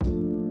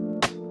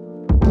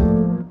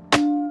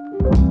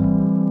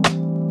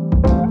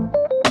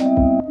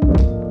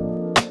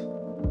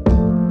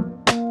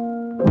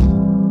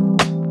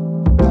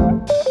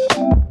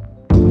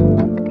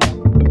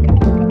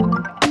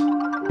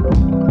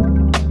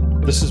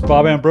This is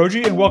Bob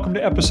Ambrogi, and welcome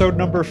to episode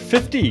number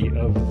 50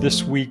 of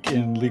This Week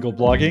in Legal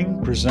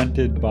Blogging,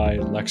 presented by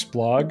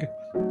LexBlog.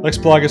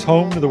 LexBlog is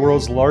home to the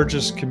world's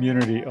largest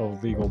community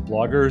of legal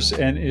bloggers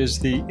and is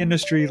the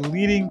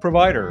industry-leading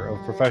provider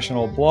of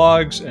professional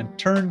blogs and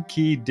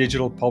turnkey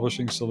digital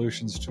publishing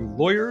solutions to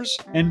lawyers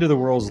and to the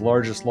world's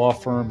largest law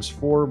firms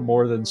for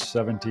more than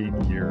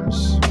 17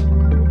 years.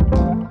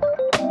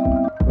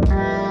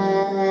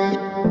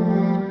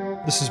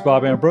 This is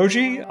Bob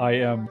Ambrogi. I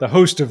am the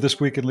host of This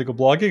Week in Legal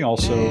Blogging,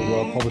 also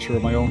a publisher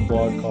of my own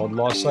blog called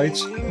Law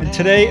Sites. And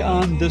today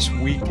on This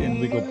Week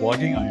in Legal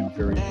Blogging, I am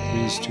very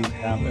pleased to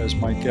have as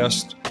my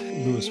guest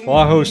Louis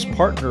Vlahos,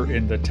 partner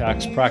in the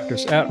tax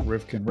practice at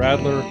Rivkin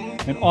Radler,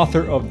 and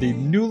author of the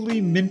newly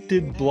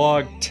minted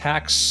blog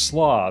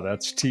TaxSlaw,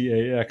 that's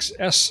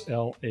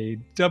TaxSlaw,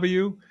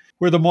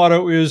 where the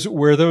motto is,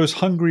 where those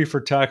hungry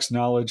for tax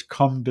knowledge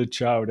come to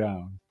chow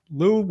down.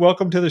 Lou,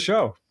 welcome to the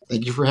show.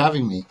 Thank you for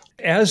having me.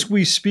 As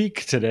we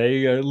speak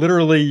today,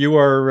 literally you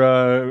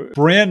are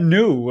brand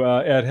new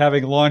at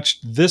having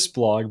launched this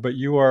blog, but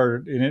you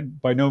are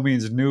by no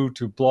means new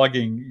to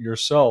blogging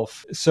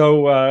yourself.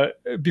 So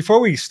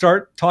before we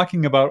start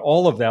talking about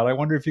all of that, I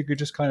wonder if you could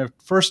just kind of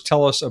first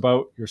tell us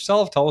about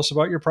yourself, tell us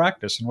about your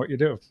practice and what you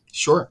do.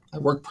 Sure. I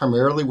work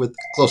primarily with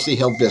closely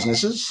held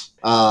businesses.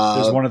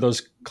 There's one of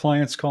those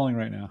clients calling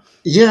right now.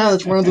 Yeah,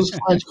 that's one of those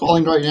clients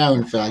calling right now,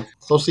 in fact.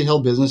 Closely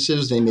held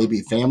businesses, they may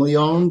be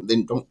family-owned.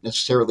 They don't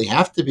necessarily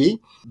have to be.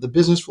 The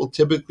business will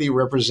typically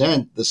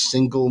represent the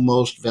single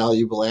most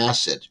valuable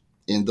asset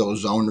in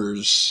those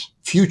owners'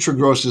 future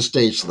gross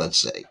estates, let's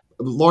say.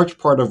 A large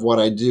part of what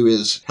I do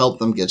is help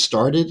them get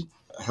started,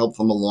 help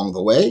them along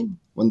the way.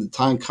 When the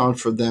time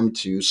comes for them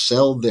to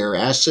sell their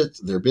asset,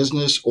 their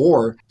business,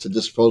 or to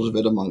dispose of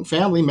it among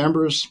family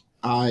members,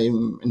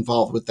 I'm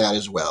involved with that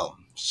as well.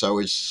 So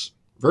it's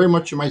very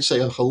much, you might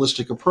say, a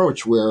holistic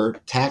approach where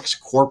tax,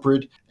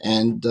 corporate,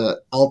 and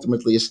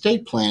ultimately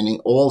estate planning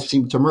all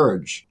seem to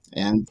merge.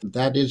 And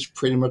that is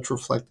pretty much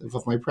reflective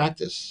of my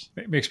practice.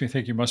 It makes me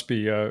think you must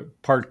be a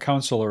part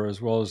counselor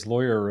as well as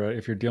lawyer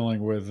if you're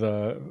dealing with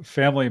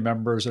family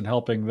members and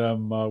helping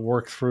them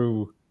work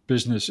through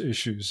business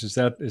issues. Is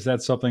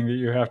that something that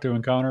you have to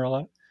encounter a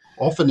lot?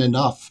 Often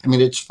enough. I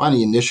mean, it's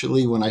funny.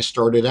 Initially, when I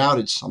started out,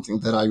 it's something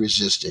that I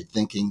resisted,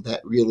 thinking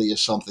that really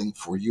is something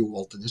for you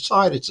all to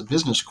decide. It's a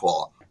business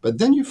call. But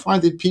then you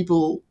find that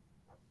people,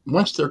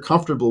 once they're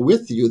comfortable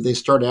with you, they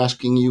start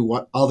asking you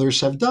what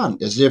others have done,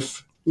 as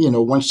if,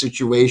 one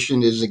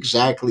situation is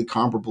exactly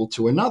comparable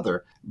to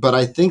another. But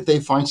I think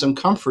they find some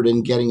comfort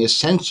in getting a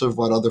sense of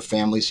what other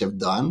families have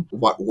done,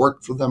 what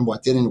worked for them,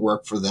 what didn't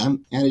work for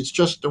them. And it's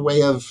just a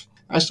way of,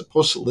 I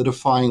suppose,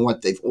 solidifying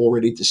what they've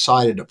already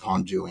decided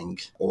upon doing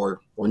or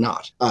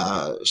not.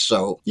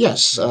 So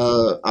yes,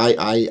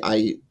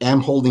 I am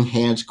holding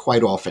hands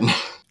quite often.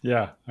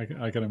 Yeah,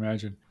 I can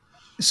imagine.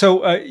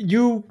 So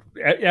you,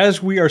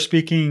 as we are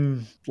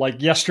speaking,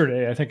 like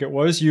yesterday, I think it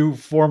was, you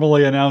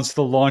formally announced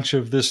the launch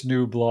of this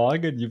new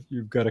blog, and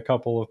you've got a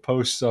couple of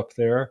posts up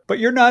there. But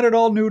you're not at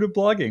all new to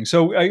blogging.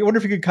 So I wonder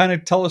if you could kind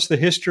of tell us the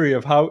history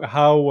of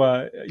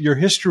how your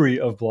history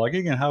of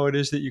blogging and how it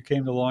is that you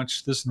came to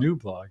launch this new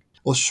blog.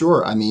 Well,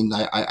 sure. I mean,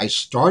 I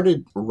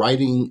started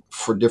writing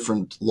for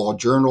different law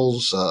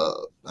journals,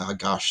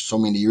 so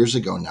many years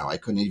ago now. I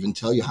couldn't even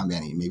tell you how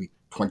many, maybe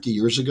 20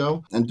 years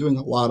ago, and doing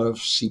a lot of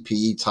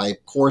CPE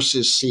type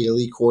courses,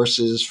 CLE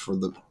courses for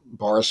the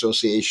Bar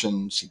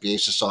Association, CPA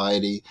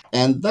Society.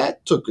 And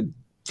that took a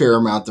fair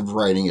amount of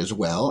writing as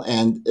well.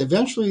 And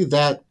eventually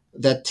that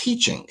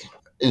teaching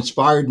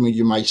inspired me,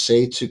 you might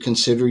say, to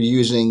consider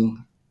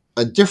using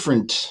a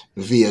different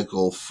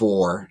vehicle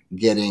for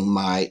getting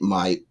my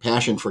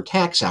passion for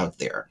tax out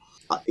there.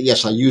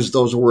 Yes, I use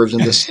those words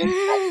in the same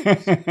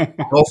I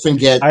often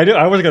get.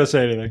 I wasn't going to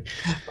say anything.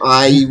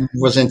 I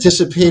was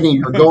anticipating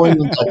you're going in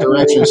that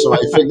direction, so I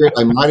figured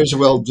I might as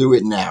well do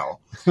it now.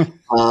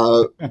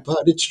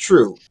 But it's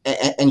true.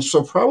 And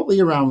so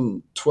probably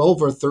around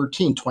 2012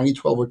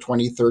 or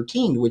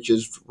 2013, which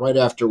is right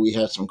after we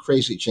had some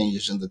crazy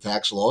changes in the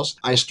tax laws,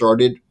 I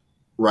started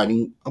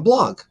writing a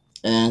blog.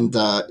 And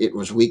it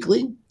was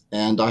weekly,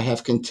 and I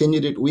have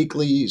continued it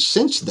weekly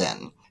since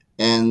then.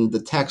 And the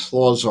tax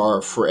laws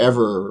are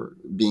forever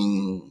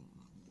being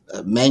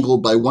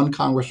mangled by one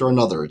Congress or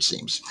another, it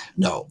seems.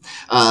 No,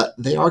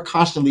 they are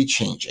constantly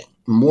changing,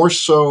 more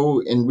so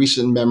in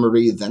recent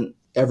memory than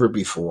ever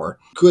before,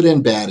 good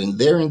and bad in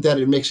there, and that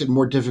it makes it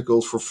more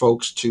difficult for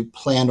folks to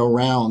plan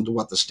around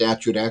what the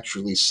statute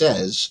actually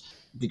says,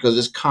 because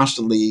it's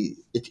constantly,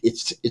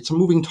 it's a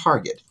moving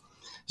target.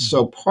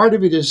 So part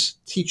of it is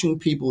teaching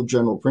people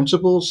general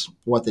principles,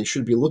 what they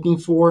should be looking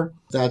for.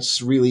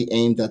 That's really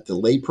aimed at the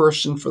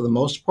layperson for the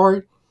most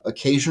part.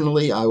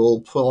 Occasionally, I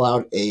will pull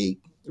out a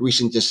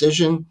recent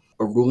decision,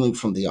 a ruling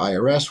from the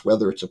IRS,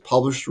 whether it's a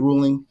published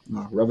ruling,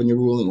 a revenue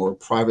ruling, or a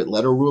private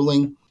letter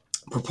ruling,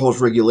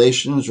 proposed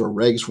regulations or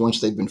regs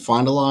once they've been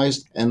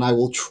finalized, and I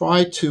will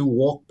try to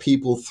walk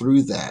people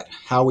through that,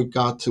 how it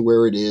got to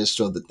where it is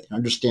so that they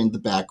understand the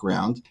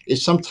background. It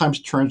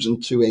sometimes turns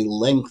into a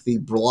lengthy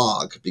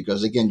blog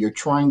because, again, you're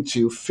trying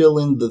to fill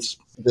in the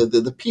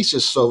the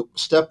pieces. So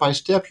step by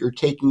step, you're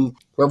taking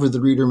whoever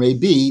the reader may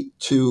be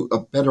to a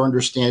better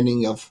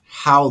understanding of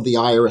how the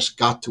IRS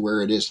got to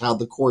where it is, how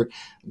the court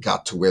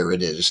got to where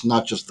it is,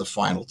 not just the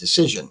final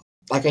decision.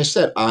 Like I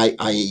said,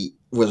 I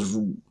was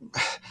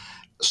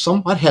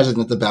somewhat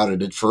hesitant about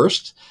it at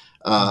first,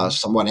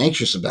 somewhat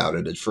anxious about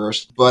it at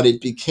first, but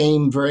it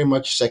became very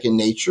much second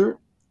nature.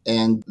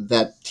 And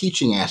that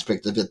teaching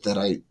aspect of it that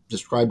I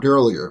described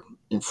earlier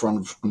in front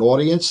of an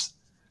audience,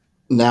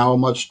 now a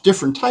much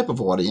different type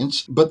of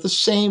audience, but the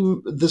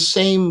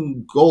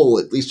same goal,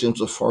 at least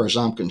insofar as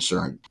I'm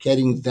concerned,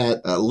 getting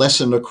that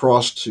lesson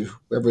across to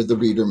whoever the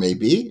reader may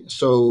be.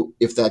 So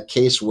if that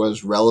case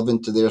was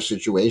relevant to their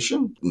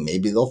situation,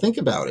 maybe they'll think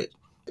about it.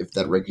 If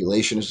that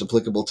regulation is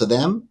applicable to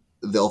them,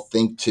 they'll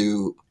think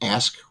to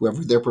ask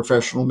whoever their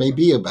professional may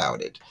be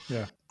about it.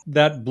 Yeah.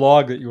 That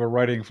blog that you were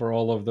writing for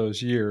all of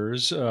those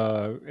years,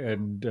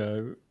 and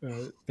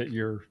that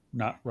you're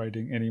not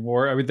writing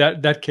anymore. I mean,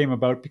 that came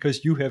about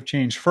because you have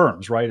changed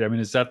firms, right? I mean,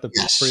 is that pretty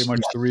Yes,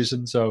 much the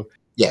reason? So,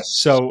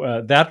 yes,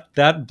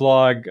 that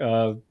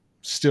blog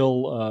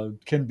still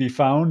can be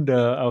found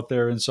out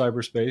there in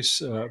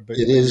cyberspace, it but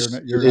is.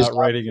 you're It is not out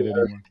writing it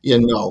there. anymore. Yeah,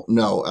 no,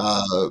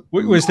 no.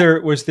 Was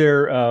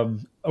there a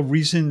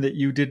reason that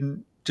you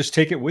didn't just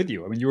take it with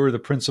you? I mean, you were the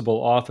principal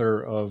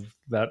author of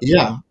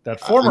Yeah, that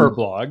I'm. former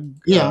blog.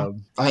 Yeah,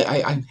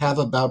 I have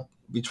about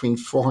between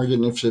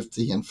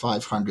 450 and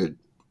 500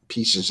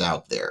 pieces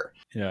out there.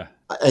 Yeah,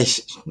 I,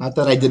 not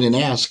that I didn't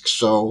ask.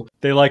 So,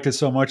 they liked it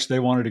so much they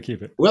wanted to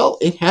keep it. well,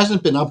 it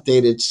hasn't been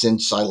updated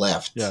since I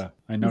left, Yeah,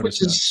 I which noticed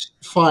that. is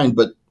fine.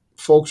 But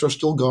folks are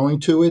still going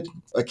to it.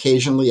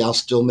 Occasionally, I'll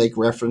still make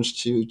reference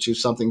to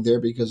something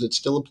there because it's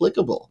still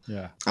applicable.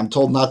 Yeah, I'm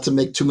told not to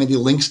make too many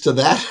links to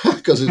that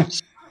because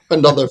it's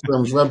another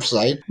firm's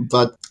website.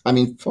 But I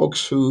mean,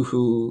 folks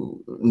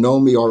who know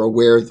me are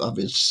aware of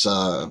its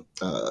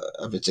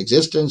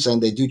existence,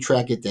 and they do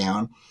track it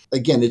down.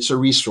 Again, it's a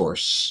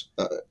resource.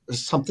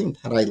 Something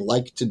that I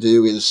like to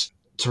do is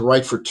to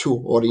write for two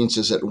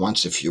audiences at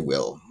once, if you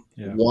will.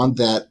 yeah, One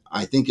that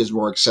I think is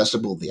more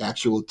accessible, the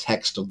actual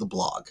text of the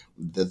blog,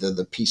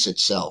 the piece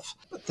itself.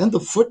 But then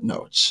the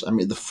footnotes. I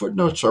mean, the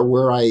footnotes are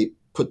where I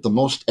put the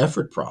most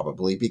effort,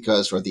 probably,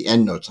 because, or the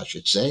end notes, I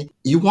should say.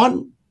 You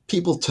want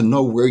people to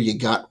know where you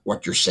got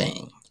what you're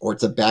saying or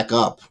to back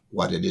up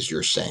what it is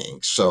you're saying.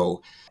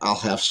 So I'll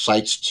have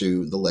cites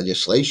to the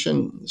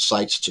legislation,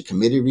 cites to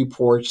committee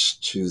reports,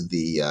 to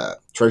the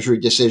Treasury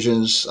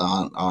decisions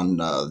on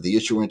the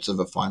issuance of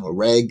a final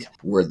reg,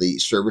 where the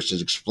service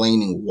is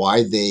explaining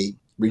why they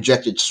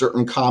rejected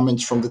certain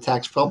comments from the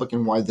tax public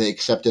and why they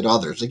accepted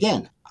others.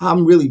 Again,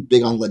 I'm really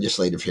big on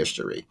legislative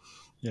history.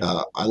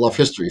 yeah. I love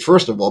history,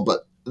 first of all,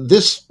 but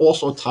this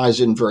also ties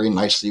in very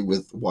nicely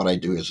with what I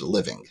do as a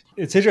living.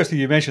 It's interesting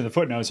you mentioned the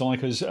footnotes, only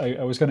because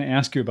I was going to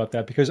ask you about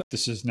that, because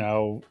this is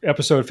now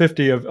episode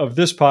 50 of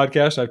this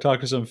podcast. I've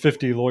talked to some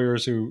 50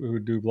 lawyers who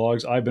do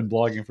blogs. I've been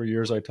blogging for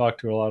years. I talk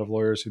to a lot of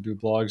lawyers who do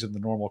blogs in the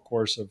normal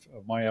course of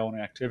my own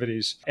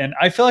activities. And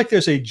I feel like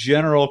there's a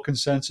general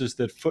consensus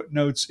that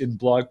footnotes in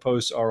blog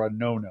posts are a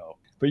no-no.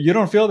 But you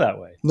don't feel that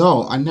way.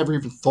 No, I never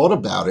even thought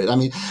about it. I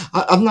mean,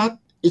 I'm not,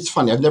 it's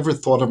funny. I've never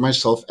thought of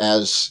myself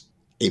as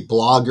a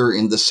blogger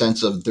in the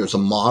sense of there's a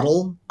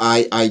model.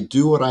 I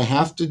do what I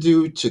have to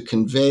do to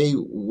convey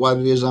what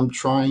it is I'm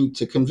trying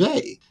to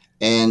convey.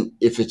 And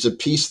if it's a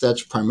piece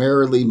that's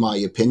primarily my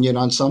opinion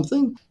on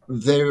something,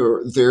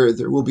 there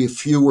will be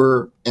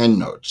fewer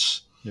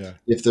endnotes. Yeah.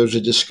 If there's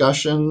a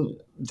discussion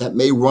that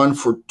may run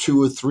for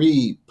 2 or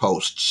 3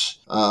 posts,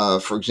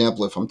 for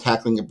example, if I'm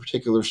tackling a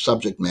particular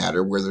subject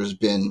matter where there's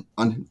been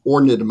an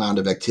inordinate amount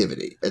of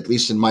activity, at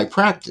least in my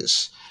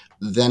practice,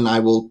 then I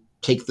will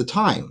take the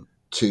time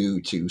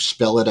to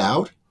spell it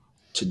out,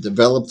 to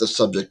develop the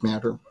subject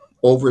matter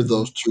over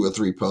those 2 or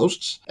 3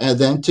 posts, and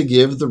then to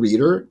give the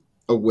reader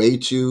a way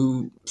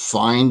to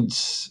find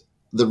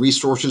the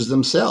resources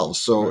themselves.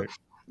 So Right.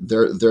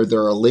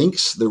 there are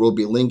links. There will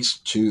be links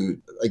to,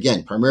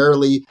 again,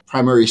 primarily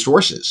primary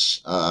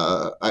sources.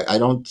 I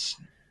don't,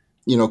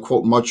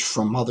 quote much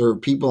from other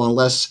people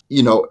unless,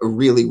 a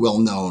really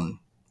well-known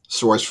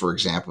source, for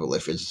example.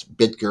 If it's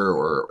Bitger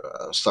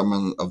or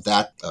someone of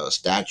that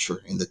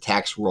stature in the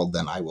tax world,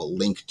 then I will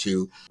link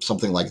to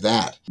something like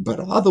that. But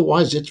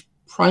otherwise, it's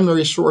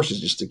primary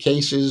sources. It's the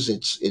cases.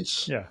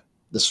 It's Yeah.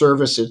 the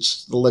service.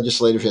 It's the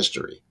legislative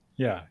history.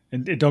 Yeah,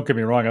 and don't get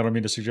me wrong. I don't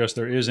mean to suggest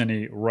there is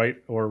any right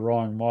or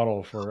wrong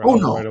model for Oh how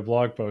to no, write a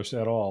blog post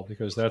at all,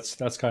 because that's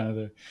kind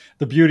of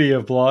the beauty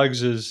of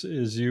blogs is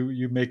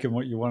you make them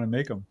what you want to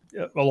make them.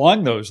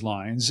 Along those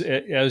lines,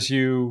 as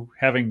you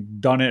having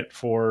done it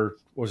for,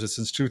 was it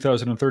since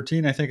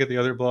 2013? I think at the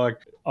other blog,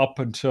 up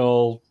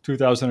until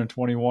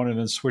 2021, and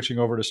then switching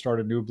over to start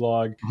a new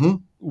blog. hmm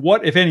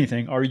What, if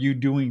anything, are you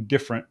doing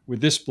different with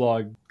this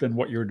blog than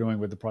what you were doing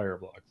with the prior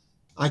blog?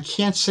 I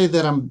can't say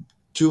that I'm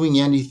doing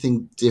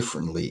anything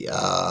differently.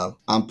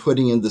 I'm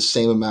putting in the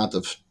same amount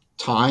of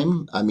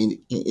time. I mean,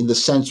 in the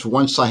sense,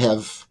 once I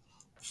have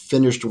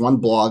finished one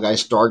blog, I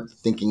start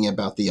thinking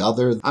about the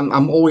other.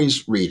 I'm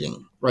always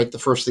reading. right, the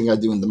first thing I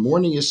do in the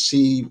morning is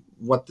see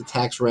what the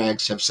tax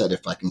rags have said,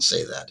 if I can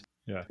say that.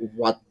 Yeah.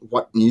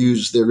 What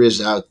news there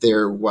is out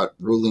there, what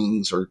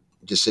rulings or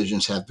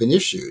decisions have been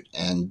issued,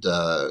 and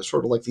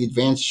sort of like the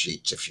advance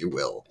sheets, if you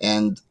will.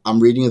 And I'm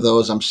reading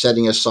those. I'm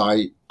setting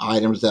aside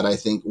items that I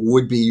think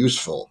would be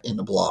useful in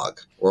a blog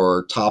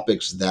or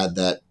topics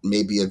that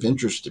may be of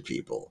interest to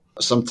people.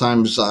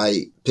 Sometimes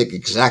I pick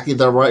exactly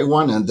the right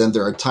one, and then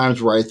there are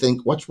times where I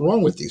think, what's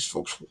wrong with these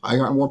folks? Why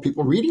aren't more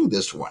people reading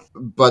this one?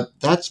 But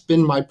that's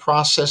been my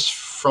process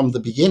from the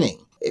beginning.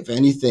 If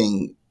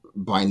anything,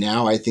 by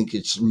now, I think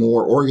it's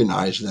more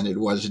organized than it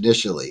was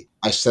initially.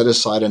 I set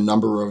aside a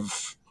number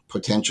of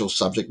potential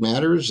subject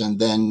matters, and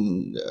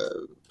then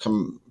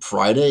come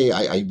Friday,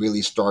 I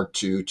really start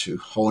to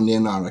hone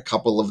in on a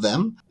couple of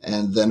them.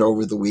 And then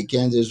over the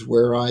weekend is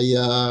where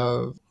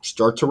I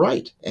start to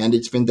write. And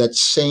it's been that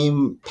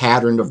same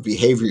pattern of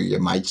behavior, you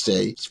might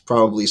say. It's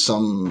probably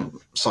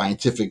some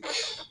scientific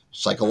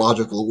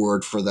psychological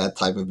word for that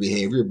type of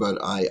behavior, but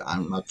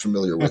I'm not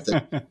familiar with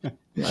it.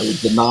 I would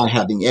deny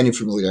having any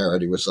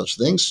familiarity with such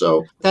things.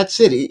 So that's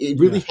it. It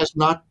really Yeah. has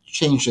not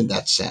changed in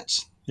that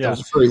sense. That Yeah.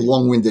 was a very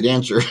long-winded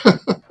answer.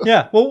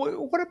 Yeah.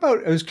 Well, what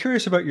about? I was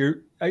curious about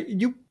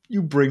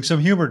you bring some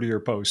humor to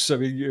your posts. I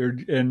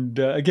mean,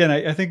 again,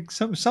 I think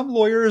some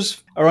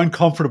lawyers are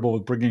uncomfortable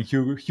with bringing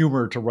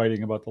humor to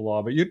writing about the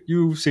law, but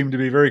you seem to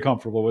be very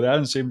comfortable with that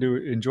and seem to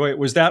enjoy it.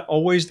 Was that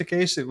always the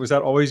case? Was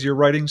that always your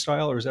writing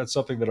style, or is that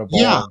something that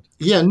Yeah, evolved?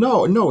 yeah,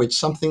 no, it's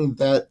something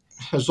that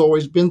has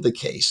always been the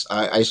case.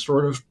 I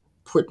sort of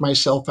put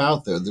myself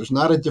out there. There's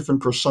not a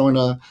different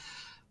persona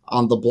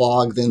on the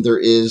blog than there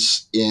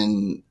is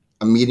in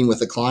a meeting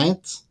with a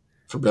client,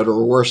 for better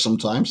or worse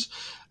sometimes,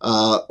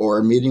 or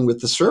a meeting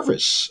with the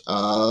service.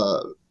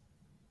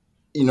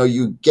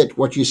 You get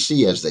what you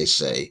see, as they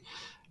say.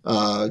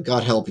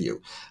 God help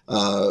you.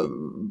 Uh,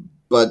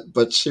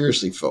 but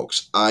seriously,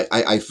 folks,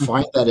 I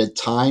find that at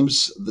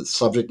times the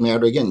subject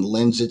matter again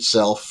lends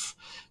itself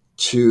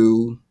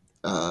to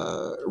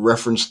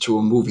reference to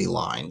a movie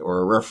line or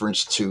a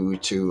reference to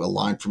a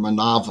line from a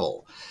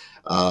novel.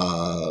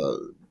 Uh,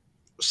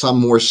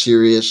 some more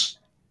serious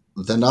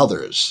than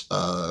others.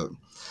 A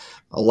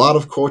lot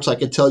of quotes I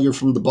could tell you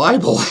from the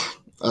Bible,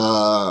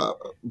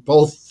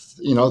 both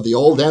the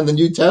Old and the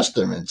New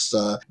Testaments.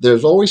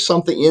 There's always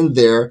something in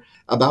there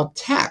about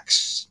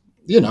tax.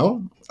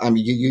 I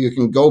mean, you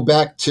can go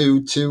back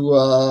to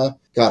God.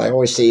 I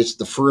always say it's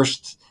the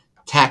first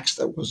tax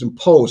that was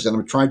imposed, and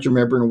I'm trying to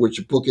remember in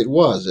which book it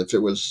was. If it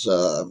was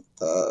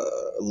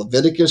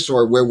Leviticus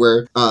or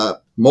where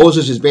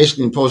Moses is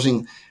basically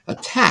imposing a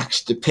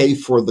tax to pay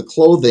for the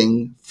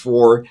clothing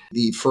for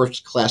the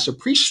first class of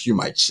priests, you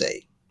might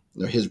say,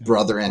 his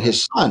brother and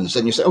his sons.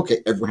 And you say,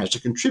 okay, everyone has to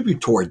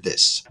contribute toward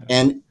this.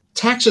 And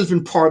tax has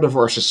been part of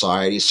our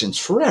society since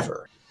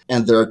forever.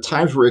 And there are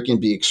times where it can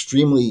be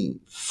extremely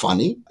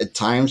funny, at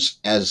times,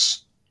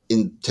 as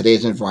in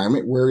today's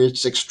environment, where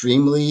it's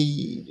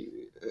extremely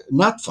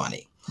not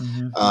funny.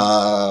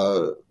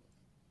 Mm-hmm.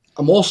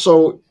 I'm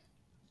also,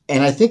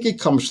 and I think it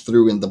comes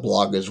through in the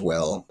blog as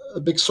well, a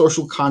big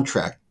social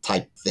contract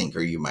type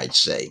thinker, you might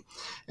say.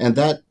 And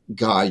that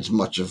guides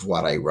much of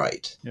what I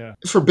write. Yeah.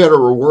 For better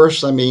or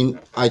worse, I mean,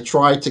 I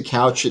try to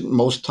couch it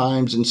most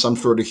times in some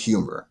sort of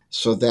humor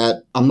so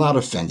that I'm not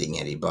offending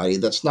anybody.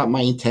 That's not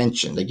my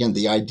intention. Again,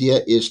 the idea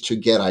is to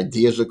get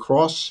ideas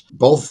across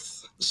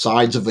both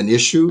sides of an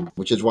issue,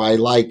 which is why I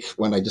like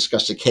when I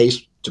discuss a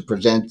case to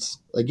present,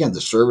 again,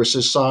 the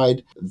services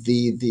side,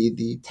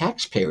 the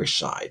taxpayer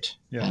side,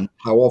 and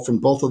how often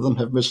both of them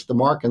have missed the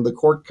mark and the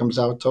court comes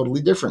out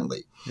totally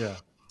differently. Yeah.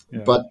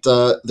 But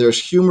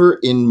there's humor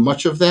in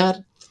much of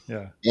that.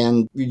 Yeah.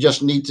 And you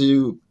just need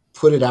to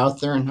put it out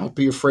there and not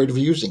be afraid of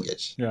using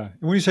it. Yeah.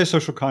 And when you say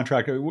social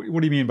contract, what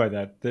do you mean by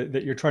that?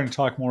 That you're trying to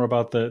talk more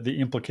about the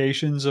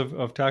implications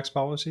of tax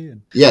policy?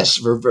 Yes,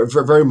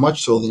 very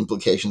much so, the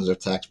implications of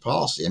tax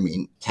policy. I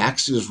mean,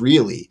 taxes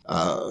really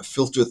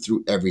filter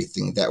through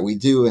everything that we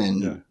do.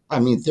 And I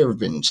mean, there have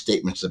been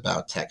statements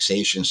about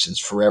taxation since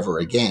forever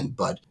again,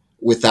 but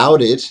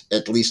without it,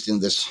 at least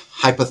in this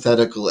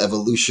hypothetical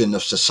evolution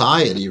of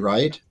society,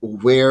 right?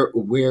 Where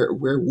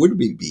would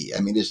we be?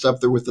 I mean, it's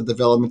up there with the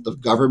development of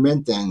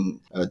government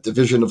and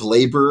division of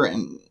labor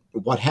and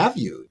what have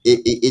you.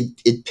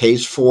 It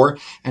pays for,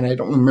 and I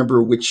don't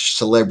remember which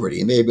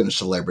celebrity. It may have been a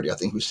celebrity, I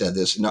think, who said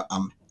this.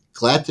 I'm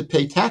glad to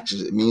pay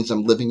taxes. It means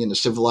I'm living in a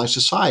civilized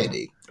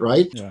society,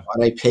 right? Yeah.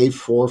 What I pay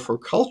for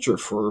culture,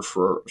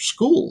 for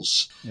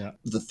schools. Yeah.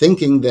 The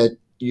thinking that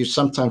you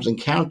sometimes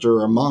encounter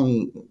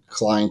among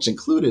clients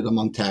included,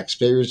 among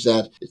taxpayers,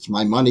 that it's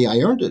my money, I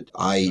earned it.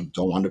 I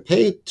don't want to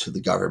pay it to the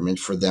government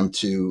for them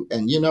to,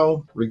 and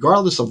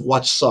regardless of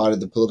what side of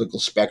the political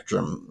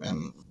spectrum,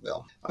 and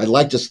I'd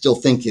like to still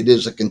think it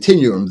is a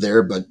continuum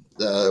there, but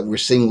we're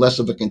seeing less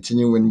of a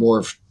continuum and more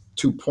of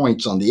 2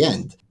 points on the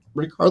end.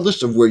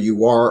 Regardless of where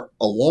you are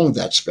along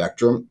that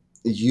spectrum,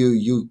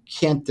 you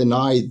can't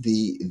deny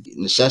the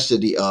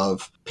necessity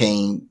of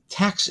paying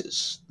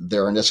taxes.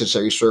 There are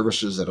necessary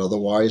services that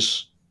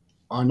otherwise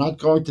are not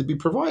going to be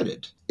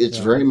provided. It's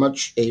Yeah. very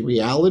much a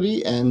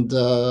reality and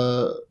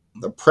the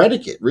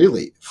predicate,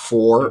 really, Yeah.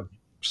 for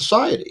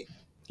society.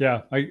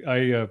 Yeah,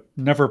 I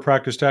never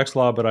practiced tax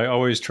law, but I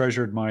always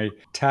treasured my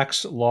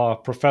tax law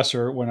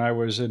professor when I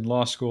was in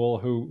law school,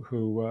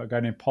 who a guy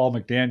named Paul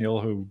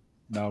McDaniel, who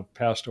now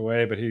passed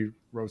away, but he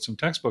wrote some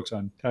textbooks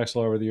on tax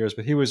law over the years.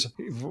 But he was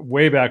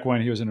way back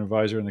when he was an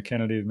advisor in the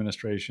Kennedy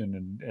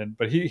administration,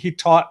 but he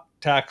taught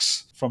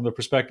tax from the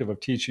perspective of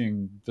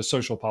teaching the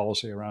social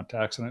policy around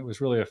tax, and it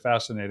was really a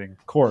fascinating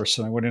course.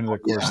 And I went into the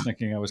course Yeah.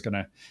 thinking I was going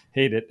to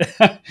hate it,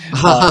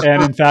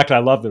 and in fact, I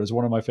loved it. It was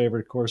one of my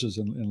favorite courses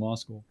in law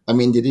school. I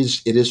mean, it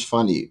is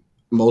funny.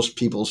 Most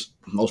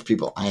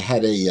people. I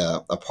had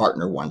a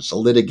partner once, a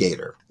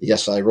litigator.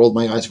 Yes, I rolled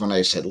my eyes when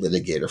I said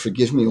litigator.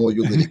 Forgive me, all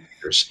you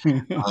litigators.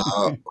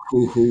 Uh,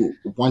 who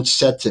once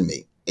said to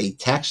me, a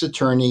tax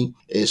attorney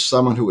is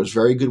someone who is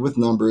very good with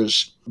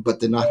numbers, but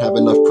did not have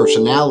enough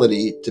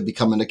personality to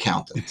become an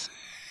accountant.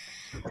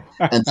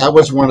 And that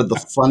was one of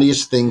the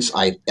funniest things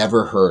I'd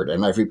ever heard.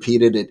 And I've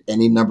repeated it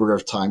any number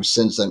of times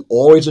since then,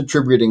 always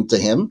attributing to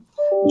him.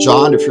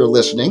 John, if you're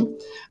listening,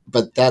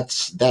 but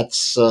that's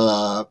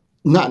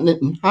not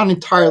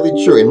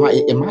entirely true.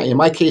 In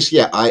my case,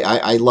 yeah,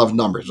 I love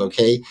numbers,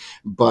 okay?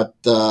 But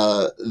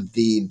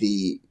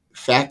the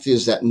fact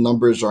is that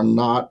numbers are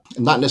not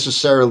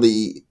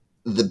necessarily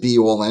the be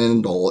all and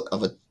end all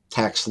of a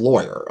tax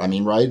lawyer. I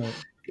mean, right? Right,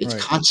 It's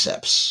right,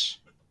 concepts,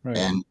 right,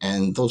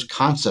 and those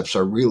concepts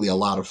are really a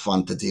lot of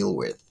fun to deal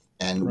with.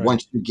 And right.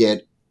 once you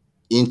get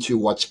into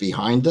what's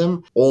behind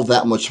them, all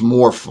that much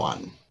more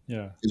fun.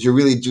 Yeah, Because you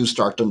really do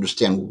start to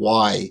understand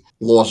why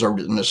laws are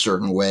written a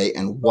certain way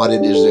and what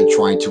it is they're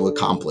trying to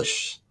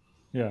accomplish.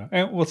 yeah.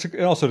 And well,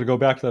 and also to go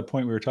back to that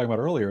point we were talking about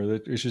earlier,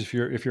 that it's just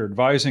if you're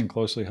advising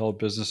closely held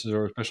businesses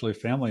or especially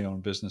family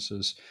owned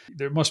businesses,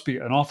 there must be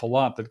an awful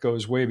lot that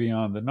goes way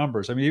beyond the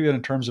numbers. I mean, even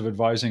in terms of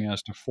advising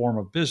as to form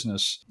of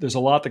business, there's a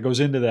lot that goes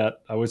into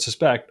that. I would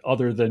suspect,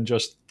 other than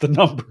just the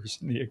numbers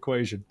in the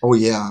equation. Oh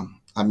yeah,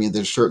 I mean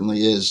there certainly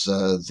is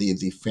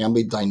the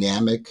family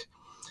dynamic,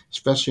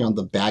 especially on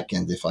the back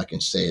end, if I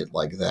can say it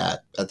like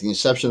that. At the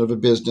inception of a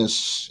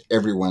business,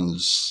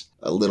 everyone's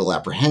a little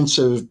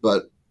apprehensive,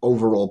 but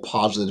overall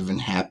positive and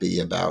happy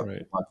about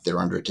Right. what they're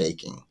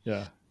undertaking.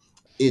 Yeah.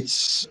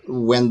 It's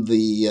when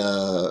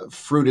the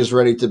fruit is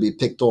ready to be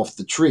picked off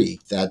the tree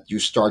that you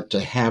start to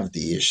have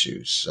the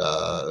issues.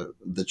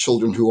 The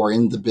children who are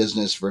in the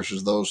business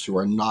versus those who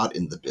are not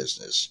in the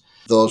business.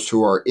 Those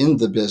who are in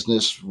the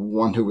business,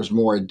 one who is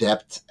more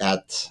adept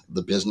at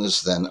the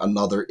business than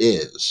another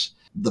is.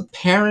 The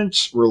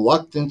parents'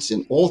 reluctance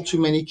in all too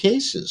many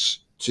cases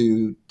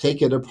to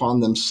take it upon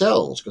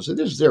themselves, because it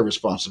is their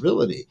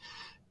responsibility,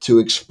 to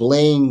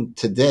explain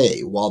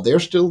today while they're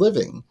still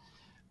living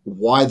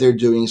why they're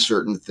doing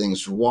certain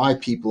things, why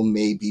people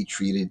may be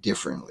treated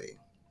differently,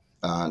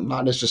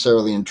 not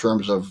necessarily in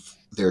terms of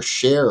their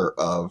share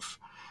of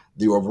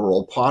the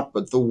overall pot,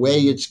 but the way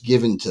it's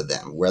given to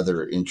them,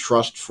 whether in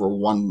trust for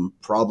one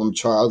problem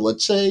child,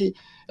 let's say,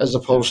 as Yeah.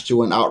 opposed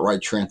to an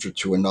outright transfer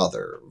to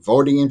another,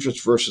 voting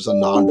interest versus a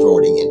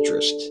non-voting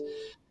interest.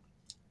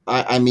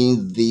 I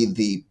mean,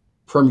 the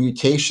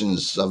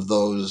permutations of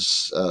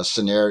those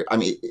scenarios. I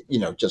mean,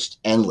 just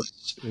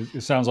endless.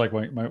 It sounds like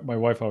my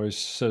wife always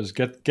says,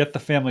 get the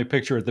family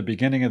picture at the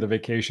beginning of the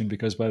vacation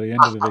because by the end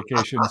of the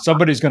vacation,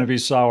 somebody's going to be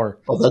sour.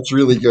 Oh, that's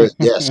really good.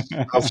 Yes,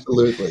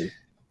 absolutely.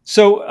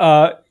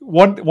 So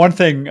one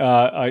thing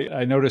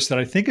I noticed that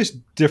I think is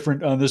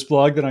different on this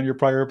blog than on your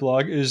prior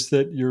blog is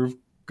that you've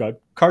got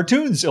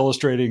cartoons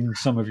illustrating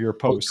some of your Oh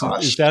posts. Is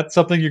gosh. that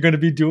something you're going to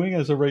be doing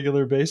as a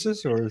regular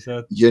basis, or is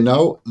that?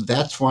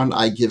 That's when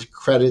I give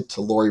credit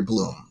to Lori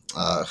Bloom,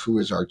 who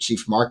is our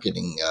chief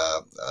marketing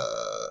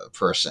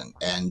person.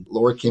 And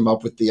Lori came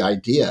up with the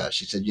idea.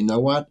 She said, you know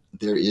what?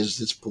 There is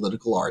this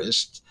political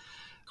artist,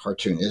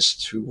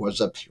 cartoonist, who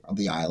was up here on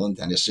the island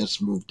and has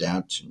since moved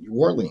down to New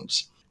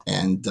Orleans.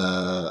 And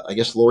I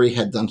guess Lori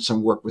had done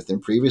some work with him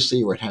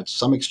previously or had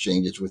some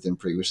exchanges with him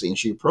previously. And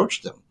she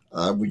approached him.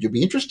 Would you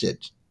be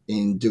interested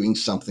in doing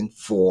something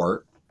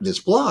for this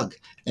blog?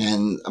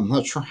 And I'm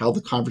not sure how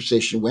the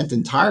conversation went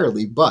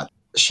entirely, but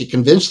she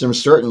convinced him,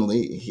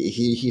 certainly.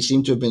 He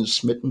seemed to have been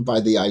smitten by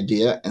the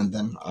idea, and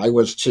then I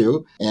was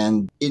too.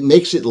 And it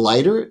makes it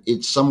lighter.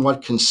 It's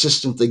somewhat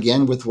consistent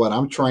again with what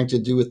I'm trying to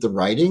do with the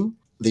writing.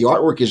 The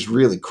artwork is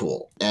really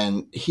cool,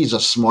 and he's a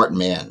smart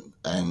man.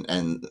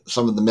 And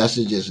some of the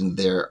messages in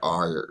there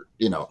are,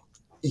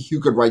 you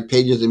could write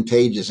pages and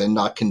pages and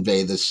not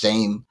convey the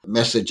same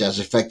message as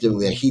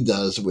effectively as he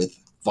does with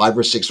 5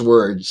 or 6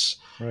 words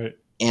Right.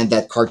 and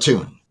that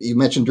cartoon. You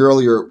mentioned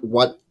earlier,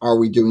 what are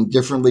we doing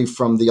differently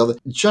from the other?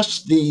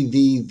 Just the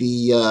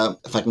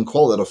if I can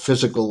call it a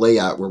physical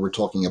layout where we're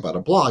talking about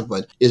a blog,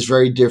 but is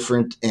very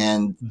different.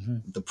 And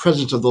Mm-hmm. the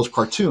presence of those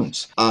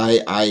cartoons,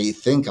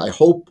 I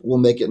hope will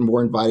make it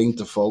more inviting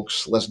to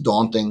folks, less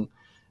daunting.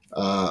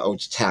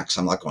 It's tax.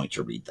 I'm not going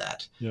to read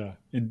that. Yeah.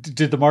 And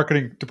did the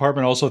marketing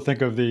department also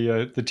think of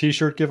the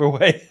T-shirt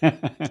giveaway?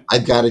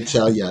 I've got to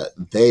tell you,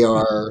 they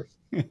are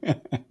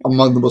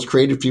among the most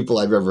creative people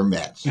I've ever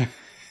met.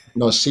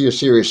 No,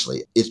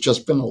 seriously, it's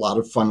just been a lot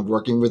of fun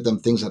working with them.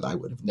 Things that I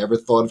would have never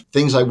thought of,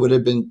 things I would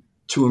have been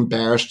too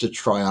embarrassed to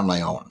try on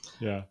my own.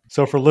 Yeah.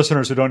 So for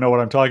listeners who don't know what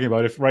I'm talking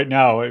about, if right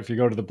now, if you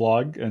go to the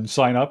blog and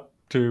sign up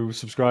to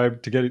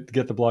subscribe to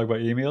get the blog by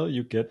email,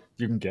 you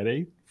can get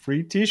a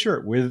free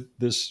T-shirt with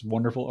this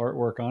wonderful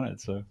artwork on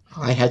it. So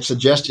I had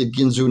suggested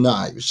Ginzu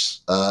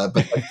knives, but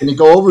that didn't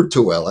go over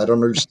too well. I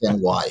don't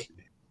understand why.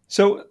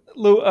 So,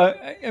 Lou,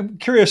 I'm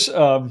curious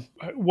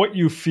what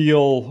you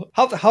feel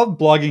how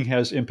blogging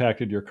has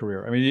impacted your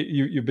career. I mean,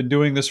 you've been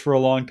doing this for a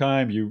long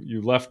time.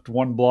 You left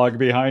one blog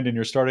behind, and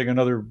you're starting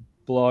another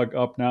blog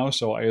up now.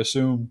 So I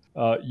assume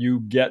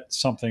you get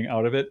something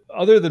out of it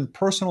other than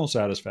personal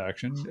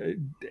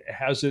satisfaction.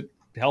 Has it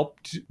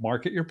helped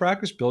market your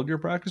practice, build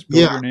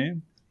Yeah, your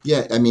name?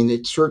 yeah. I mean,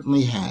 it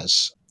certainly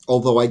has.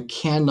 Although I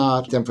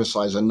cannot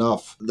emphasize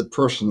enough the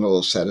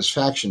personal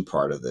satisfaction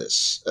part of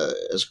this,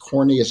 as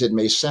corny as it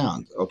may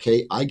sound,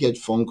 okay, I get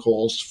phone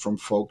calls from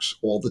folks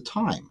all the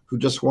time who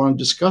just want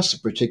to discuss a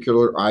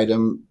particular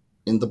item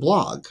in the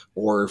blog,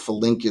 or if a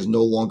link is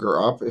no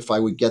longer up, if I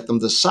would get them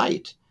the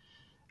site.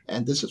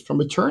 And this is from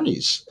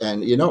attorneys.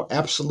 And,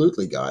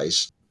 absolutely,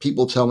 guys.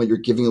 People tell me you're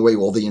giving away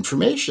all the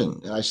information,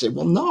 and I say,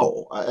 well,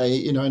 no.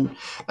 And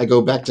I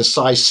go back to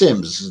Cy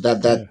Sims.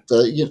 Yeah.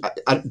 Do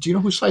you know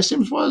who Cy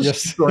Sims was?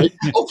 Yes. Right?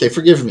 Okay,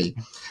 forgive me.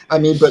 I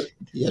mean, but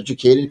the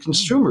educated Yeah.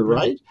 consumer, Yeah.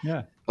 right?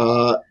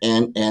 Yeah.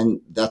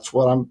 And that's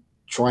what I'm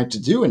trying to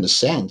do in a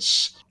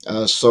sense.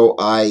 So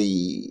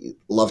I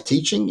love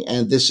teaching,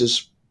 and this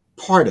is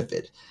part of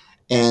it.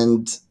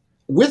 And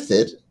with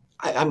it,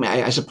 I mean,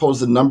 I suppose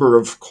the number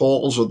of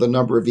calls or the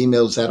number of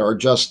emails that are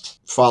just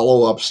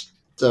follow ups,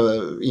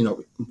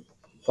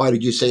 why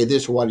did you say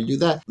this or why did you do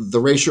that? The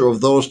ratio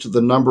of those to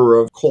the number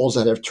of calls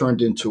that have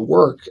turned into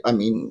work, I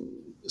mean,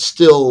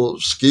 still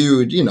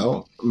skewed,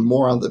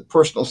 more on the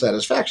personal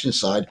satisfaction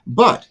side,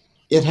 but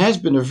it has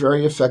been a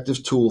very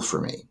effective tool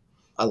for me.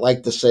 I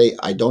like to say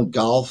I don't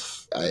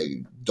golf.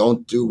 I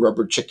don't do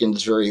rubber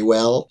chickens very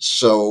well.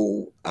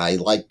 So I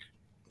like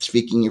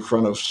speaking in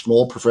front of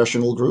small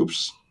professional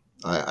groups.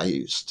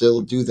 I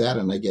still do that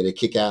and I get a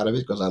kick out of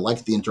it because I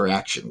like the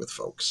interaction with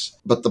folks.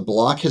 But the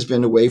blog has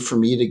been a way for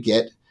me to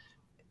get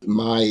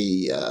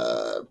my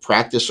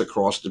practice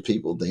across to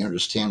people. They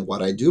understand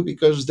what I do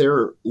because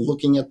they're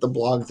looking at the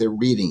blog, they're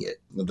reading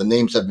it. The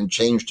names have been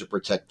changed to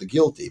protect the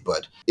guilty,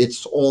 but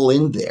it's all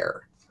in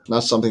there. It's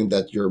not something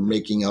that you're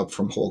making up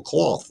from whole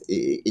cloth.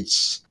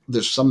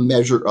 There's some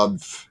measure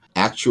of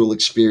actual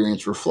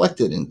experience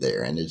reflected in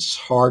there, and it's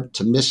hard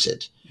to miss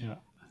it. Yeah.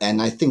 And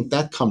I think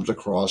that comes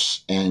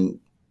across, and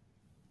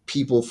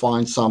people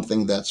find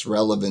something that's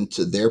relevant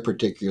to their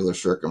particular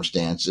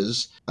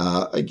circumstances.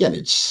 Again,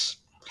 it's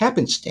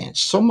happenstance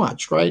so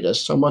much, right?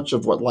 As so much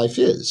of what life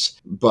is.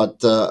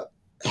 But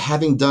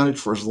having done it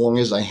for as long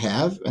as I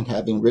have, and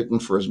having written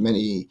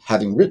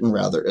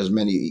rather as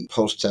many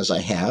posts as I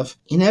have,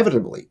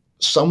 inevitably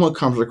someone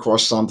comes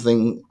across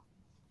something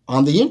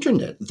on the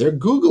internet. They're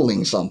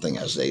Googling something,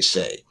 as they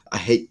say. I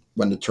hate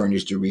when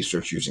attorneys do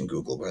research using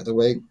Google, by the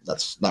way.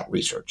 That's not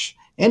research.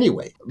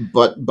 Anyway,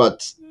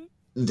 but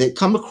they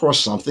come across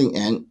something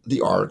and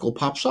the article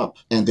pops up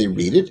and they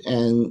read it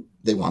and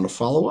they want to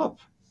follow up.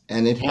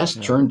 And it has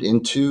Yeah. turned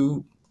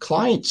into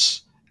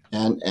clients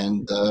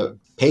and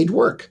paid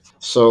work.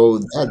 So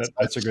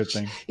That's a good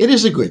thing. it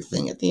is a good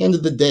thing. At the end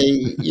of the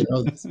day,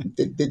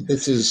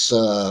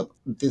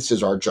 this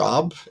is our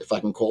job, if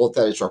I can call it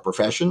that. It's our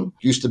profession.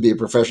 Used to be a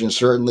profession.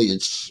 Certainly,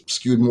 it's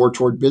skewed more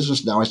toward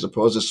business now, I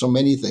suppose, as so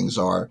many things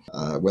are,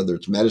 whether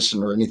it's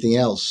medicine or anything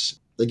else.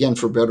 Again,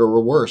 for better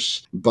or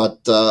worse. But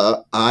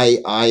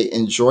I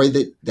enjoy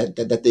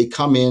that they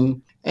come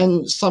in,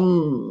 and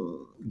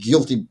some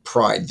guilty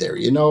pride there.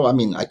 I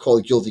mean, I call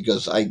it guilty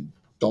because I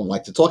don't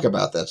like to talk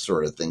about that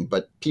sort of thing.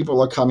 But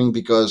people are coming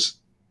because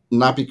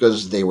not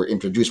because they were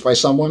introduced by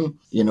someone,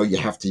 you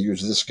have to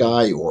use this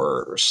guy,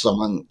 or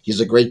someone, he's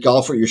a great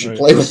golfer, you should Right.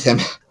 play with him.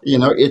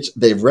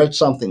 They've read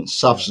something Yeah.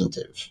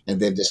 substantive and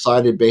they've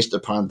decided based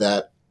upon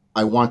that,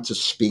 I want to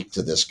speak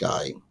to this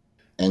guy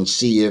and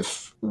see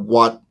if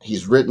what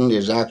he's written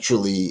is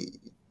actually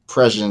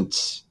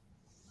present,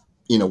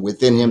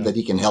 within him, Yeah. that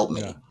he can help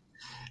Yeah. me.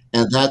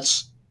 And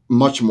that's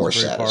much It's more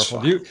very powerful.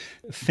 Do satisfying.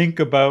 you think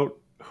about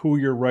who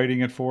you're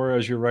writing it for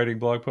as you're writing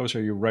blog posts?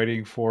 Are you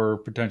writing for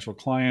potential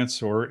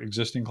clients or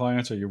existing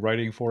clients? Are you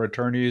writing for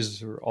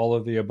attorneys or all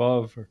of the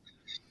above?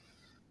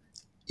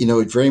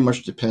 It very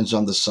much depends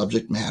on the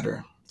subject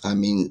matter. I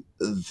mean,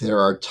 there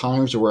are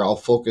times where I'll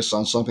focus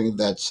on something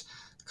that's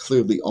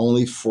clearly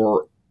only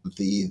for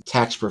the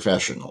tax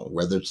professional,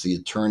 whether it's the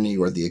attorney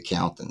or the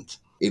accountant.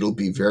 It'll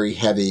be very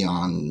heavy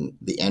on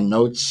the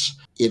endnotes.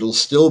 It'll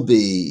still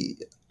be,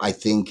 I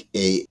think,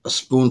 a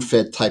spoon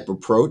fed type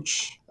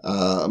approach,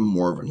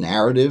 more of a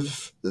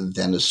narrative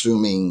than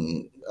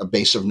assuming a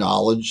base of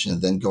knowledge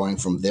and then going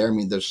from there. I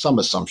mean, there's some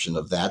assumption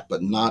of that,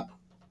 but not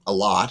a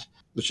lot,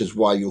 which is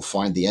why you'll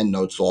find the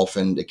endnotes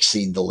often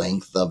exceed the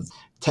length of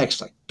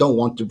text. I don't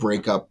want to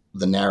break up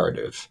the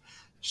narrative.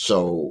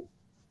 So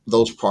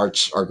those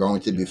parts are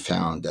going to be Yeah.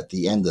 found at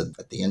the end of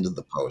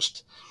the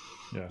post.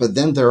 Yeah. But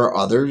then there are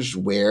others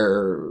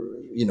where,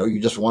 you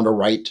just want to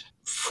write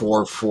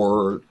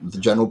for the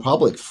general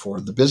public, for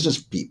the business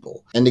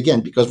people. And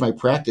again, because my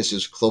practice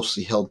is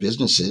closely held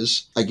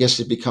businesses, I guess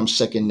it becomes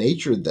second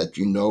nature that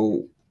you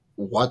know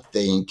what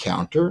they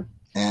encounter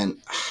and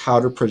how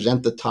to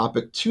present the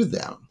topic to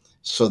them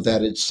so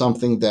that it's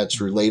something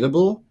that's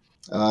relatable.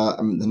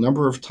 The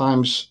number of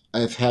times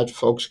I've had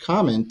folks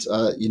comment,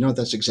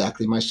 that's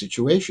exactly my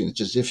situation.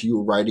 It's as if you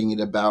were writing it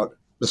about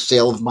the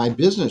sale of my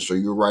business, or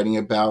you're writing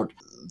about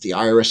the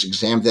IRS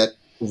exam that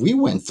we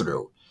went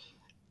through.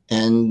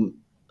 And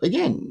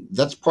again,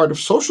 that's part of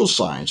social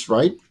science,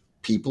 right?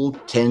 People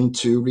tend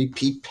to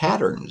repeat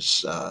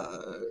patterns.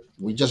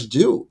 We just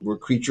do. We're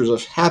creatures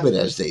of habit,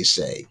 as they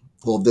say.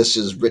 Well, this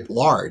is writ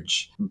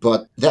large,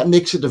 but that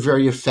makes it a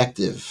very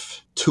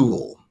effective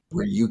tool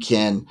where you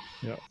can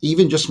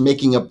even just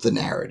making up the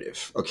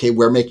narrative. Okay,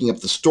 we're making up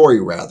the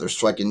story rather,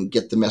 so I can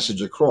get the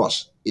message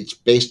across. It's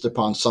based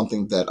upon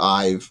something that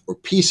or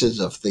pieces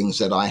of things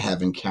that I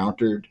have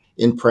encountered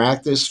in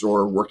practice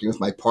or working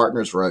with my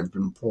partners where I've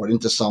been brought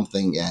into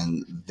something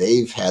and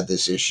they've had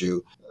this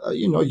issue.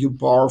 You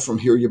borrow from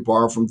here, you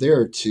borrow from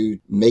there to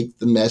make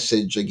the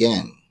message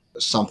again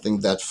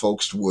something that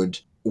folks would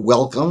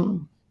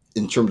welcome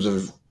in terms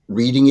of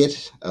reading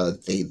it.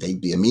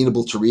 They'd be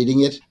amenable to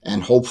reading it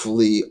and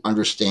hopefully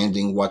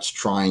understanding what's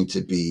trying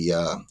to be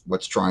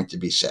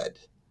said.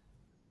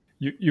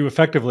 You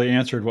effectively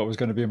answered what was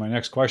going to be my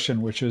next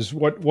question, which is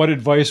what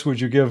advice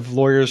would you give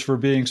lawyers for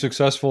being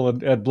successful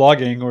at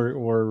blogging,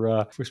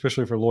 or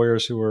especially for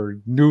lawyers who are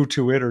new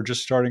to it or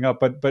just starting up?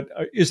 But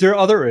is there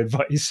other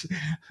advice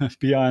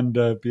beyond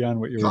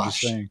what you were just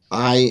saying?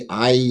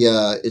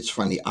 It's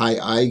funny.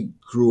 I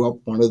grew up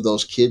one of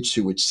those kids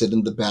who would sit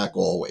in the back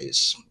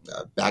always,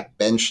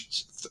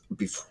 backbenched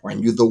before I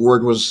knew the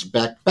word was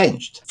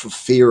backbenched, for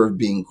fear of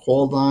being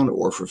called on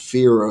or for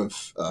fear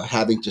of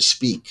having to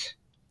speak.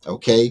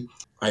 Okay.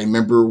 I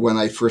remember when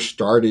I first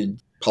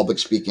started public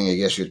speaking, I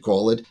guess you'd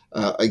call it.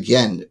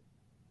 Again,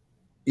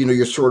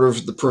 you're sort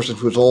of the person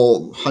who's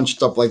all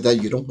hunched up like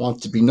that. You don't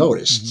want to be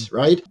noticed,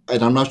 right?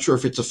 And I'm not sure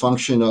if it's a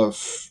function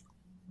of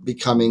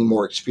becoming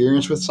more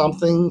experienced with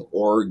something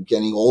or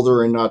getting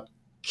older and not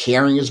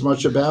caring as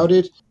much about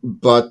it.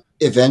 But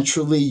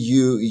eventually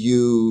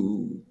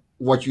you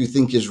what you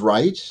think is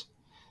right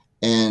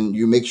and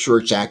you make sure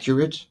it's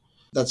accurate.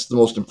 That's the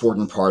most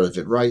important part of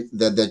it, right?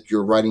 That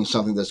you're writing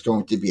something that's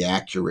going to be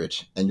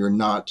accurate and you're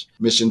not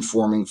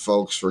misinforming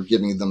folks or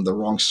giving them the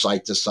wrong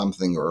site to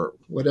something or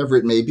whatever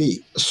it may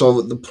be.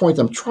 So the point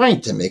I'm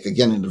trying to make,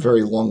 again, in a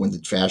very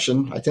long-winded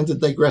fashion, I tend to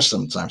digress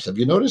sometimes. Have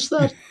you noticed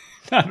that?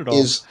 Not at all.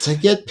 Is to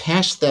get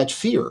past that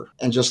fear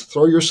and just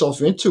throw yourself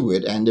into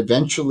it. And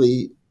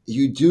eventually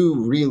you do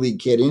really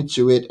get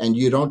into it and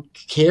you don't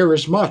care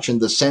as much in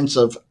the sense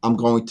of, I'm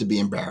going to be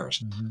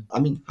embarrassed. I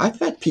mean, I've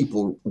had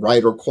people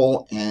write or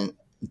call and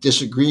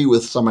disagree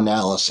with some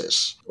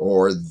analysis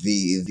or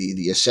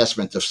the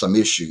assessment of some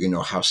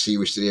issue, how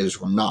serious it is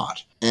or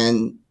not.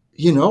 And,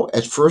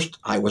 at first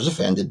I was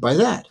offended by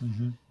that.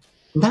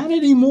 Not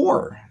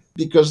anymore,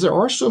 because there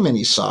are so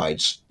many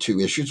sides to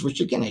issues,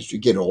 which again, as you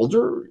get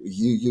older,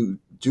 you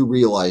do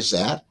realize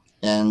that.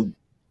 And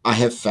I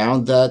have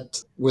found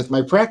that with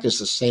my practice,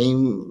 the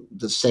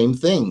same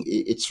thing.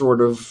 It's sort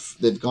of,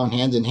 they've gone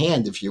hand in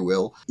hand, if you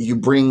will. You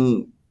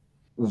bring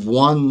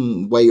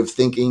one way of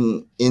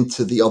thinking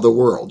into the other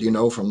world,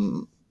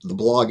 from the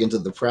blog into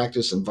the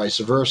practice and vice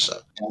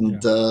versa.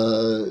 And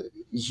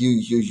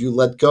you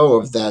let go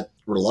of that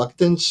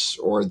reluctance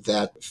or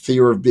that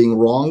fear of being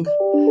wrong,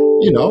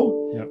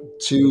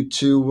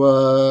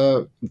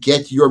 to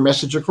get your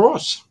message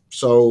across.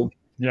 So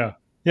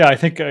yeah, I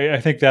think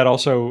that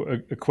also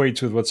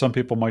equates with what some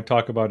people might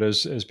talk about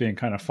as being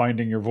kind of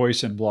finding your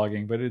voice in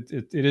blogging. But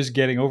it is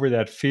getting over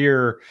that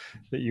fear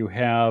that you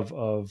have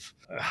of,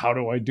 how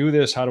do I do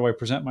this? How do I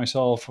present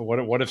myself?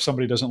 What if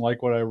somebody doesn't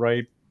like what I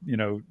write?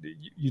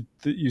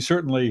 You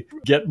certainly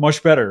get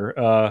much better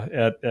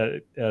at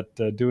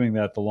doing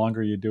that the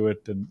longer you do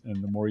it and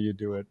the more you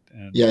do it.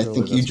 And yeah, I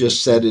think you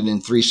just said it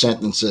in 3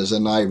 sentences,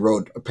 and I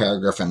wrote a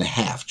paragraph and a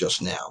half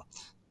just now.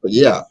 But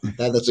yeah,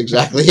 that's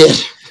exactly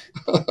it.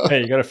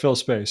 Hey, you got to fill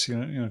space.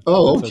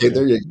 Oh, okay.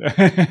 There you go.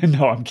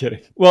 No, I'm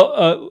kidding.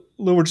 Well,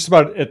 Lou, we're just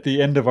about at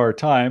the end of our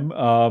time,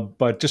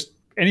 but just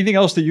anything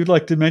else that you'd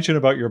like to mention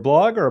about your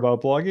blog or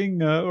about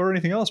blogging or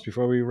anything else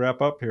before we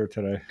wrap up here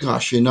today?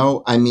 Gosh,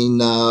 I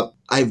mean,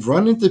 I've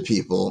run into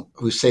people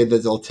who say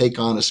that they'll take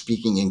on a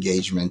speaking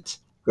engagement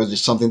because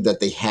it's something that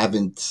they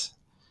haven't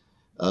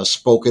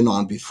spoken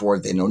on before,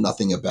 they know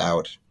nothing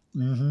about.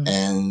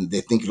 And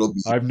they think it'll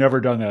be. I've never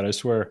done that, I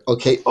swear.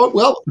 Okay. Oh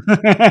well,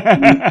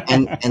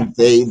 and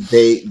they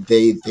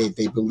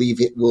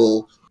believe it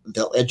will.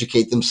 They'll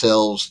educate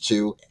themselves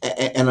to,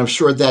 and I'm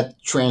sure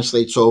that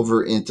translates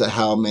over into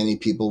how many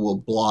people will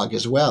blog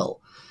as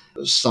well.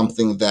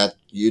 Something that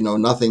you know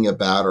nothing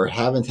about or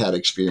haven't had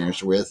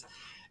experience with,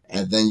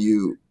 and then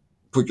you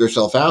put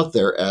yourself out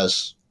there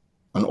as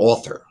an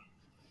author.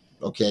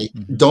 Okay,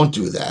 don't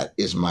do that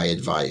is my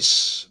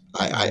advice.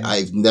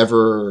 I've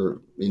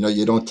never,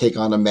 you don't take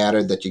on a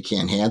matter that you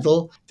can't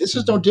handle. This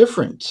is no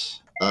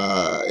different.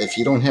 If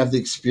you don't have the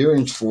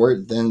experience for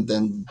it, then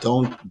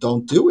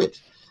don't do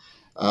it.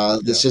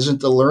 This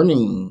isn't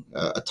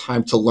a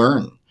time to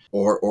learn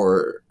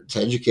or to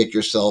educate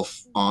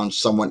yourself on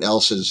someone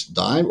else's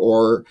dime,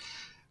 or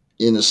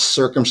in a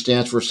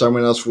circumstance where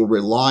someone else will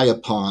rely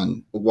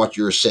upon what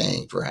you're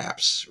saying,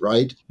 perhaps,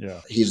 right?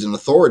 Yeah. He's an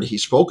authority. He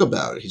spoke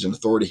about it. He's an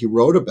authority. He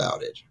wrote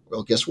about it.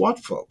 Well, guess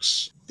what,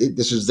 folks?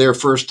 This is their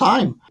first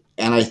time.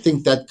 And I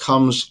think that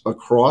comes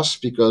across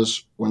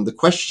because when the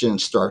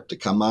questions start to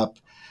come up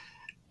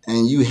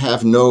and you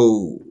have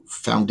no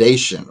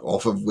foundation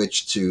off of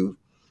which to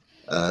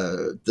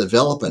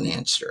develop an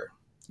answer,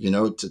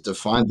 to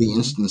find the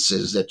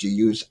instances that you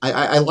use.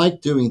 I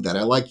like doing that.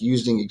 I like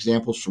using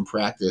examples from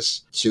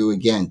practice to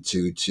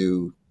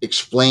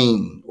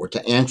explain or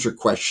to answer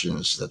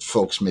questions that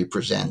folks may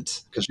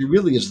present, because it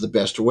really is the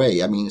best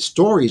way. I mean,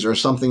 stories are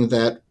something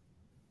that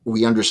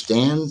we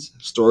understand.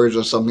 Stories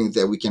are something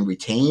that we can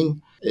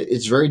retain.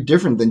 It's very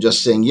different than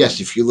just saying, yes,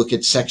 if you look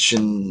at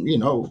section,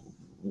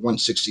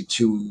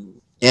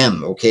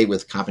 162M, okay,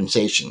 with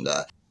compensation,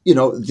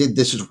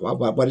 this is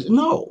what is.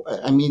 No,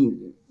 I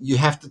mean, you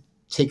have to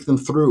take them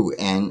through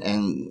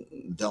and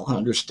they'll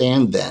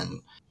understand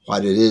then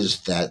what it is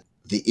that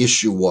the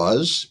issue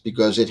was,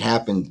 because it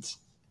happened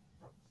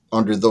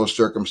under those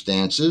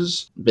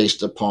circumstances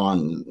based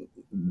upon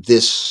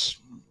this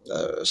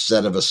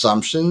set of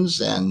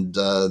assumptions, and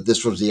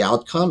this was the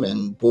outcome.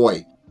 And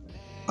boy,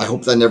 I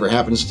hope that never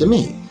happens to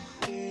me.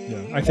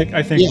 Yeah, I think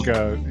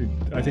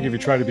if you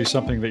try to be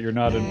something that you're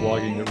not in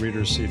blogging, that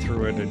readers see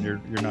through it, and you're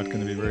not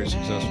going to be very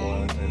successful.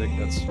 I think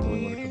that's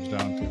really what it comes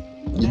down to.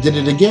 You did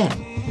it again.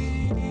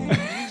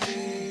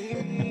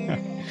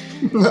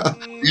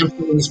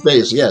 Empty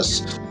space,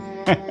 yes.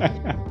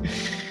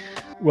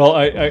 Well,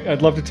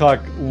 I'd love to talk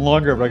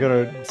longer, but I got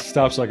to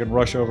stop so I can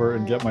rush over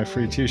and get my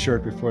free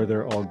T-shirt before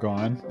they're all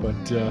gone.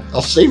 But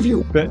I'll save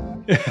you. But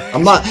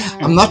I'm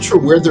not sure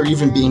where they're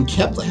even being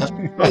kept. I have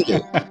to tell you,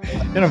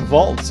 in a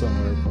vault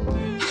somewhere.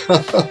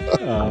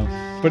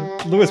 But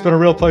Lou, it's been a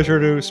real pleasure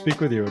to speak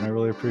with you, and I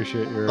really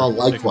appreciate your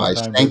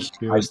likewise. Taking the time Thank to you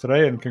be with us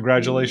today, and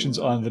congratulations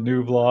on the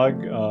new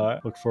blog.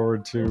 Look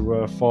forward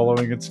to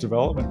following its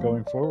development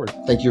going forward.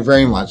 Thank you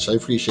very much. I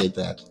appreciate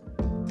that.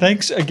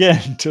 Thanks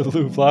again to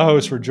Lou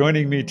Vlahos for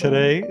joining me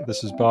today.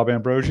 This is Bob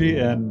Ambrogi,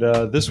 and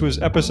this was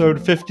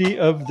episode 50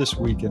 of This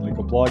Week in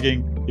Legal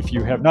Blogging. If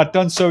you have not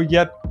done so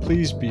yet,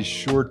 please be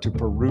sure to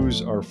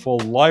peruse our full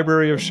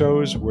library of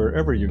shows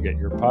wherever you get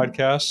your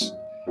podcasts.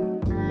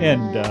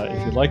 And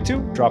if you'd like to,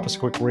 drop us a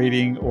quick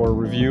rating or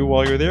review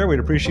while you're there. We'd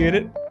appreciate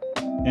it.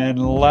 And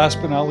last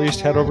but not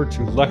least, head over to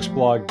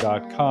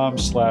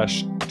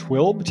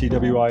lexblog.com/twilb,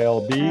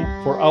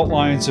 TWILB, for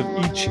outlines of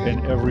each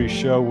and every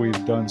show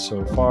we've done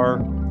so far.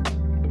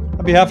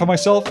 On behalf of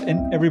myself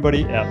and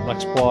everybody at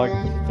LexBlog,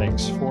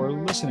 thanks for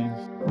listening.